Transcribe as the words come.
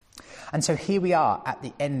And so here we are at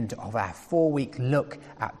the end of our 4-week look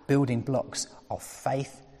at building blocks of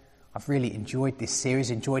faith. I've really enjoyed this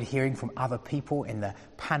series, enjoyed hearing from other people in the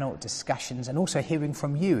panel discussions, and also hearing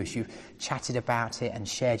from you as you've chatted about it and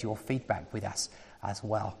shared your feedback with us as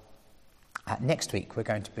well. Next week we're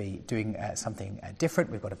going to be doing something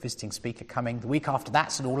different. We've got a visiting speaker coming. The week after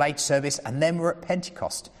that's an all-age service, and then we're at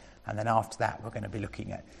Pentecost. And then after that we're going to be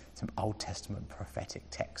looking at some Old Testament prophetic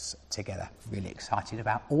texts together. Really excited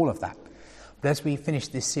about all of that. But as we finish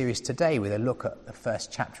this series today with a look at the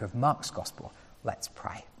first chapter of Mark's Gospel, let's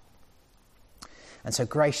pray. And so,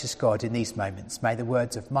 gracious God, in these moments, may the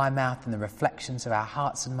words of my mouth and the reflections of our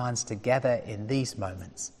hearts and minds together in these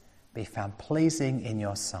moments be found pleasing in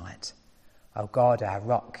your sight. O God, our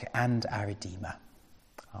rock and our Redeemer.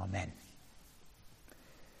 Amen.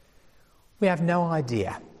 We have no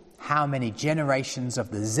idea how many generations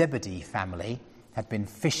of the Zebedee family had been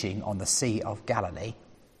fishing on the Sea of Galilee,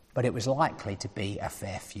 but it was likely to be a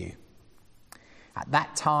fair few. At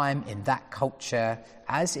that time, in that culture,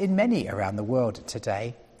 as in many around the world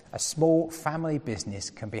today, a small family business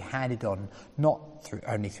can be handed on not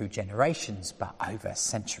only through generations, but over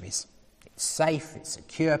centuries. It's safe, it's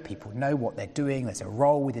secure, people know what they're doing, there's a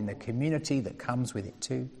role within the community that comes with it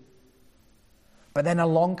too. But then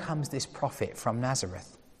along comes this prophet from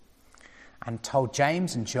Nazareth and told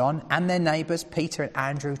James and John and their neighbours, Peter and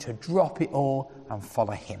Andrew, to drop it all and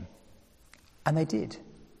follow him. And they did.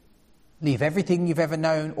 Leave everything you've ever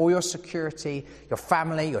known, all your security, your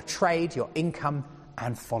family, your trade, your income,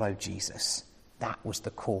 and follow Jesus. That was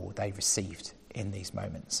the call they received in these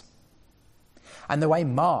moments. And the way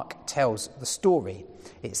Mark tells the story,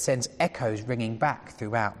 it sends echoes ringing back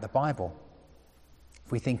throughout the Bible.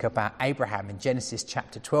 If we think about Abraham in Genesis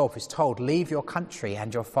chapter 12, who's told, leave your country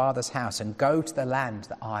and your father's house and go to the land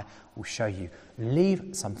that I will show you. Leave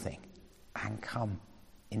something and come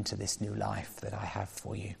into this new life that I have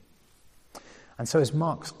for you. And so as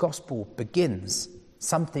Mark's gospel begins,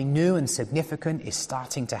 something new and significant is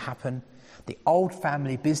starting to happen. The old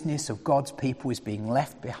family business of God's people is being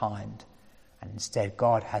left behind, and instead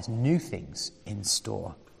God has new things in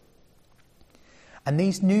store. And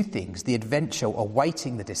these new things, the adventure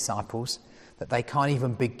awaiting the disciples that they can't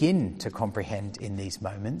even begin to comprehend in these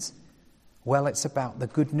moments, well, it's about the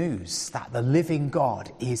good news that the living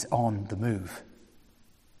God is on the move.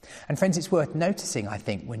 And friends, it's worth noticing, I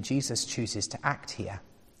think, when Jesus chooses to act here.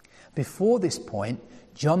 Before this point,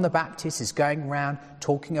 John the Baptist is going around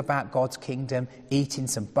talking about God's kingdom, eating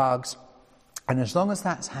some bugs. And as long as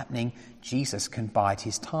that's happening, Jesus can bide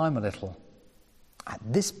his time a little. At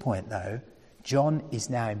this point, though, John is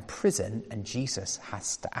now in prison and Jesus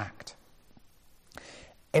has to act.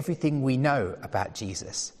 Everything we know about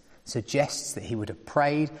Jesus suggests that he would have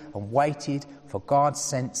prayed and waited for God's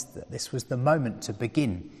sense that this was the moment to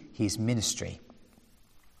begin his ministry.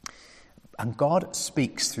 And God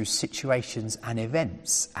speaks through situations and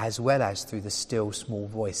events as well as through the still small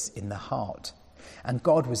voice in the heart. And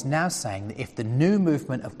God was now saying that if the new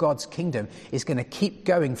movement of God's kingdom is going to keep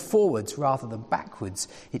going forwards rather than backwards,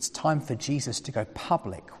 it's time for Jesus to go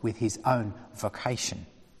public with his own vocation.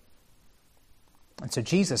 And so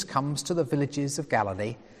Jesus comes to the villages of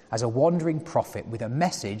Galilee as a wandering prophet with a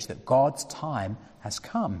message that God's time has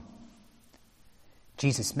come.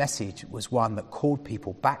 Jesus' message was one that called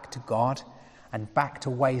people back to God and back to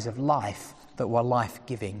ways of life that were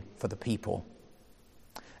life-giving for the people.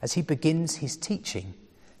 As he begins his teaching,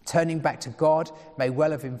 turning back to God may well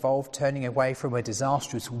have involved turning away from a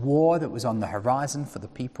disastrous war that was on the horizon for the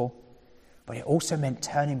people, but it also meant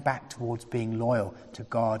turning back towards being loyal to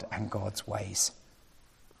God and God's ways.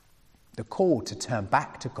 The call to turn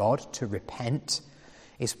back to God, to repent,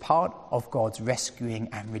 is part of God's rescuing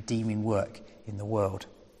and redeeming work in the world.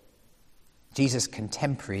 Jesus'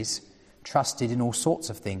 contemporaries trusted in all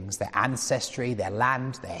sorts of things: their ancestry, their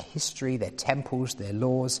land, their history, their temples, their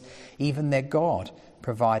laws, even their God,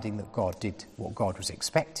 providing that God did what God was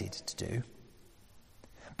expected to do.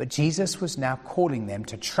 But Jesus was now calling them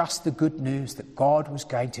to trust the good news that God was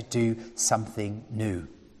going to do something new.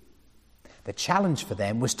 The challenge for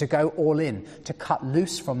them was to go all in, to cut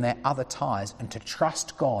loose from their other ties and to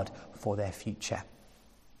trust God for their future.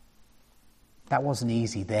 That wasn't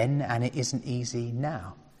easy then, and it isn't easy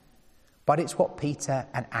now. But it's what Peter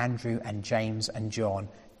and Andrew and James and John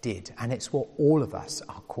did, and it's what all of us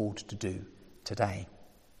are called to do today.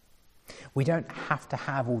 We don't have to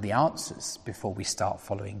have all the answers before we start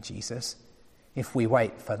following Jesus. If we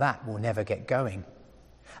wait for that, we'll never get going.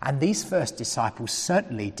 And these first disciples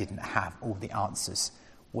certainly didn't have all the answers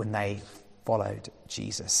when they followed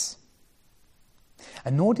Jesus.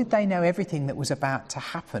 And nor did they know everything that was about to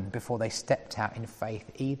happen before they stepped out in faith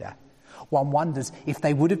either. One wonders if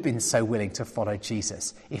they would have been so willing to follow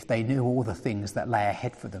Jesus if they knew all the things that lay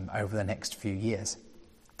ahead for them over the next few years.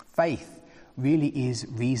 Faith really is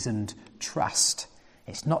reasoned trust.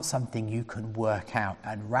 It's not something you can work out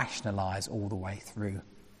and rationalise all the way through.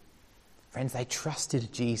 Friends, they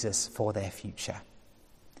trusted Jesus for their future.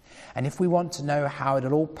 And if we want to know how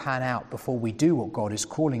it'll all pan out before we do what God is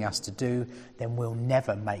calling us to do, then we'll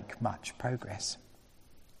never make much progress.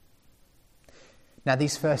 Now,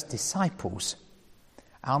 these first disciples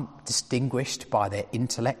aren't distinguished by their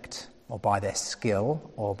intellect or by their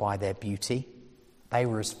skill or by their beauty. They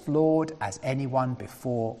were as flawed as anyone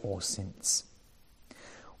before or since.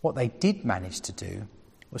 What they did manage to do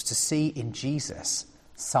was to see in Jesus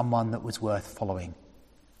someone that was worth following,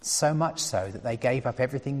 so much so that they gave up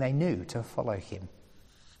everything they knew to follow him.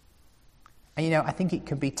 And I think it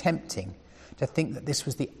can be tempting to think that this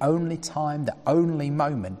was the only time, the only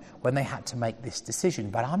moment when they had to make this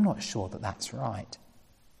decision, but I'm not sure that that's right.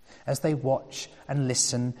 As they watch and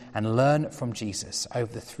listen and learn from Jesus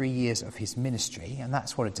over the 3 years of his ministry, and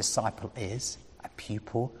that's what a disciple is, a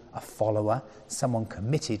pupil, a follower, someone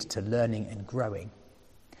committed to learning and growing,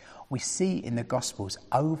 we see in the Gospels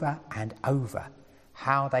over and over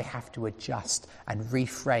how they have to adjust and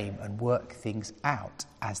reframe and work things out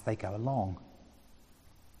as they go along.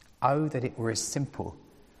 Oh, that it were as simple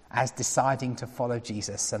as deciding to follow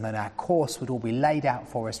Jesus, and then our course would all be laid out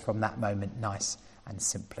for us from that moment, nice and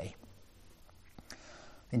simply.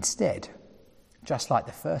 Instead, just like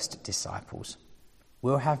the first disciples,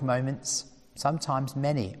 we'll have moments, sometimes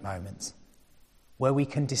many moments, where we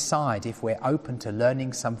can decide if we're open to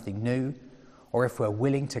learning something new, or if we're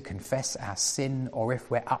willing to confess our sin, or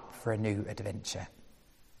if we're up for a new adventure.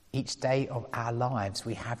 Each day of our lives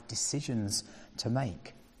we have decisions to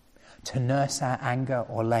make, to nurse our anger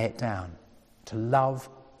or lay it down, to love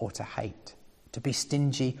or to hate, to be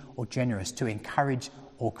stingy or generous, to encourage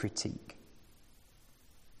or critique.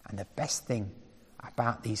 And the best thing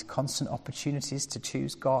about these constant opportunities to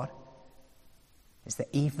choose God is that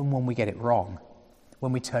even when we get it wrong,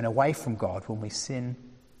 when we turn away from God, when we sin,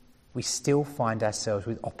 we still find ourselves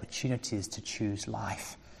with opportunities to choose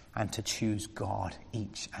life and to choose God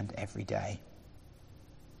each and every day.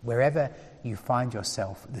 Wherever you find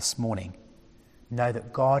yourself this morning, know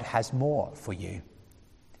that God has more for you.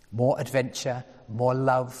 More adventure, more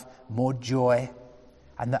love, more joy,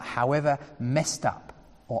 and that however messed up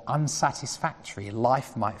or unsatisfactory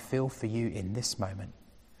life might feel for you in this moment,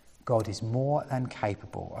 God is more than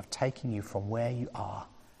capable of taking you from where you are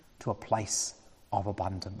to a place of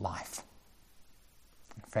abundant life.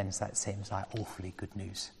 And friends, that seems like awfully good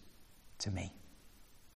news to me.